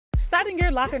Starting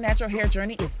your lock or natural hair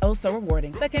journey is oh so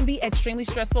rewarding, but can be extremely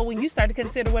stressful when you start to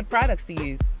consider what products to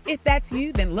use. If that's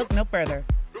you, then look no further.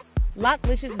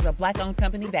 Locklicious is a Black-owned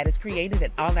company that has created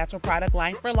an all-natural product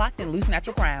line for locked and loose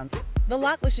natural crowns. The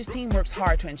Locklicious team works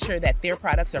hard to ensure that their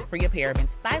products are free of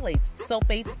parabens, phthalates,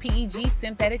 sulfates, PEG,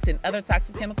 synthetics, and other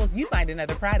toxic chemicals you find in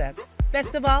other products.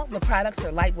 Best of all, the products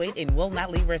are lightweight and will not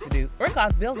leave residue or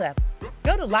cause buildup.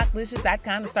 Go to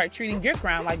locklicious.com to start treating your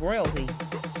crown like royalty.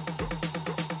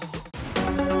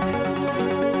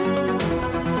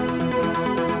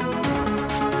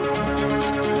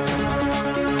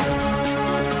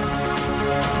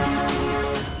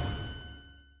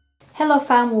 Hello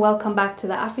fam, welcome back to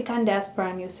the African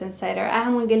Diaspora News Insider. I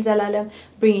am Wongel Zelalem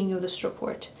bringing you this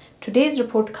report. Today's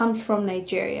report comes from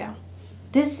Nigeria.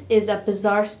 This is a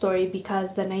bizarre story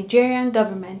because the Nigerian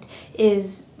government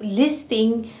is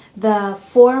listing the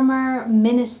former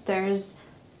minister's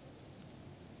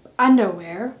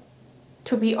underwear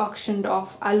to be auctioned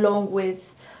off along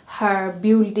with her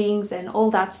buildings and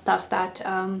all that stuff that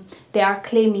they are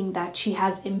claiming that she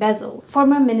has embezzled.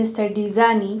 Former Minister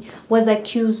Diezani was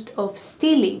accused of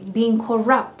stealing, being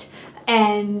corrupt,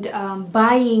 and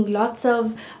buying lots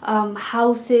of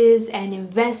houses and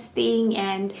investing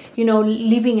and, you know,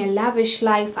 living a lavish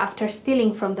life after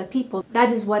stealing from the people.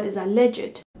 That is what is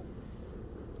alleged.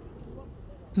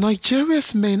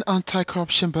 Nigeria's main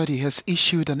anti-corruption body has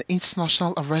issued an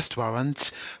international arrest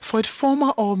warrant for its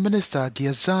former oil minister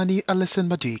Diezani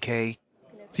Allison-Madueke.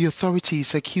 The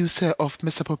authorities accuse her of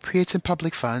misappropriating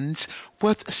public funds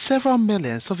worth several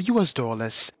millions of US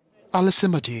dollars.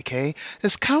 Allison-Madueke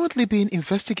is currently being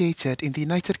investigated in the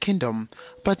United Kingdom,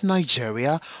 but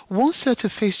Nigeria wants her to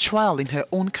face trial in her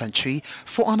own country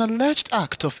for an alleged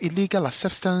act of illegal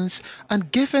acceptance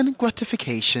and given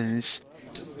gratifications.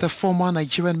 The former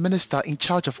Nigerian minister in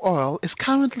charge of oil is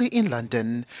currently in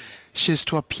London. She is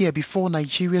to appear before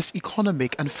Nigeria's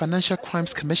Economic and Financial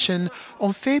Crimes Commission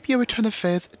on February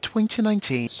 25th,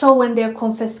 2019. So when they're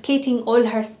confiscating all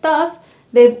her stuff,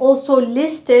 they've also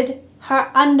listed her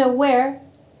underwear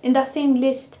in the same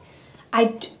list.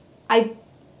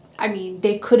 I mean,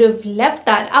 they could have left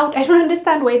that out. I don't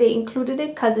understand why they included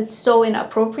it because it's so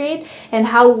inappropriate. And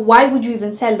why would you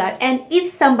even sell that? And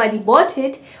if somebody bought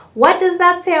it, what does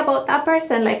that say about that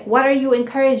person? Like, what are you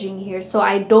encouraging here? So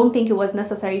I don't think it was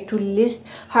necessary to list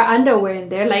her underwear in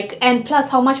there. Like, and plus,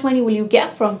 how much money will you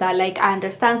get from that? Like, I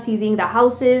understand seizing the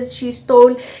houses she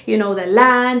stole, you know, the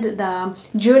land, the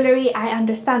jewelry. I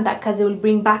understand that because it will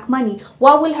bring back money.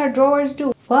 What will her drawers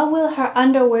do? What will her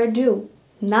underwear do?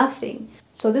 Nothing.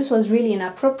 So this was really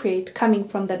inappropriate coming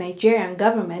from the Nigerian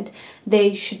government.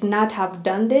 They should not have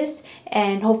done this,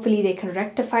 and hopefully they can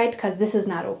rectify it because this is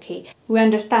not okay. We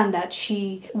understand that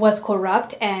she was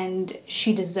corrupt and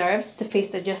she deserves to face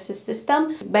the justice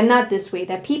system, but not this way.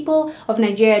 The people of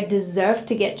Nigeria deserve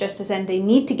to get justice and they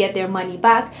need to get their money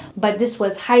back, but this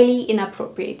was highly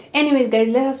inappropriate. Anyways guys,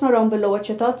 let us know down below what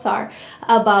your thoughts are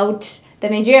about the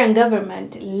Nigerian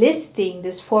government listing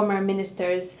this former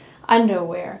minister's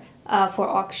underwear for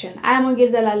auction. I am Wongel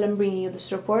Zelalem bringing you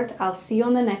this report. I'll see you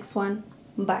on the next one.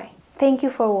 Bye. Thank you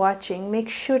for watching. Make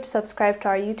sure to subscribe to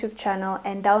our YouTube channel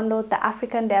and download the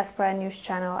African Diaspora News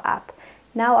Channel app,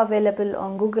 now available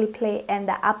on Google Play and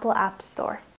the Apple App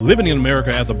Store. Living in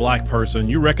America as a Black person,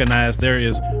 you recognize there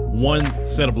is one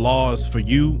set of laws for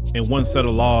you and one set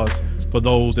of laws for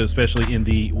those, especially in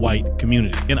the white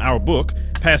community. In our book,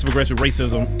 Passive-Aggressive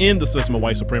Racism in the System of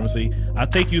White Supremacy, I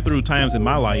take you through times in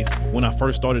my life when I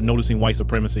first started noticing white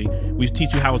supremacy. We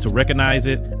teach you how to recognize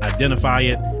it, identify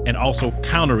it, and also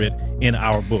counter it in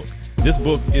our book. This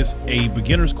book is a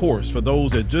beginner's course for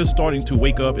those that are just starting to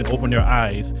wake up and open their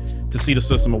eyes to see the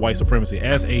system of white supremacy.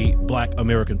 As a Black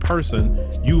American person,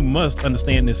 you must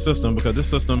understand this system because this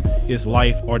system is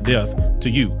life or death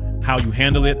to you. How you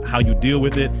handle it, how you deal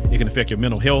with it, it can affect your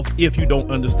mental health if you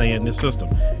don't understand this system.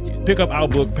 Pick up our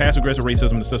book, Passive-Aggressive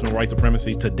Racism in the System of White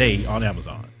Supremacy, today on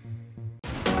Amazon.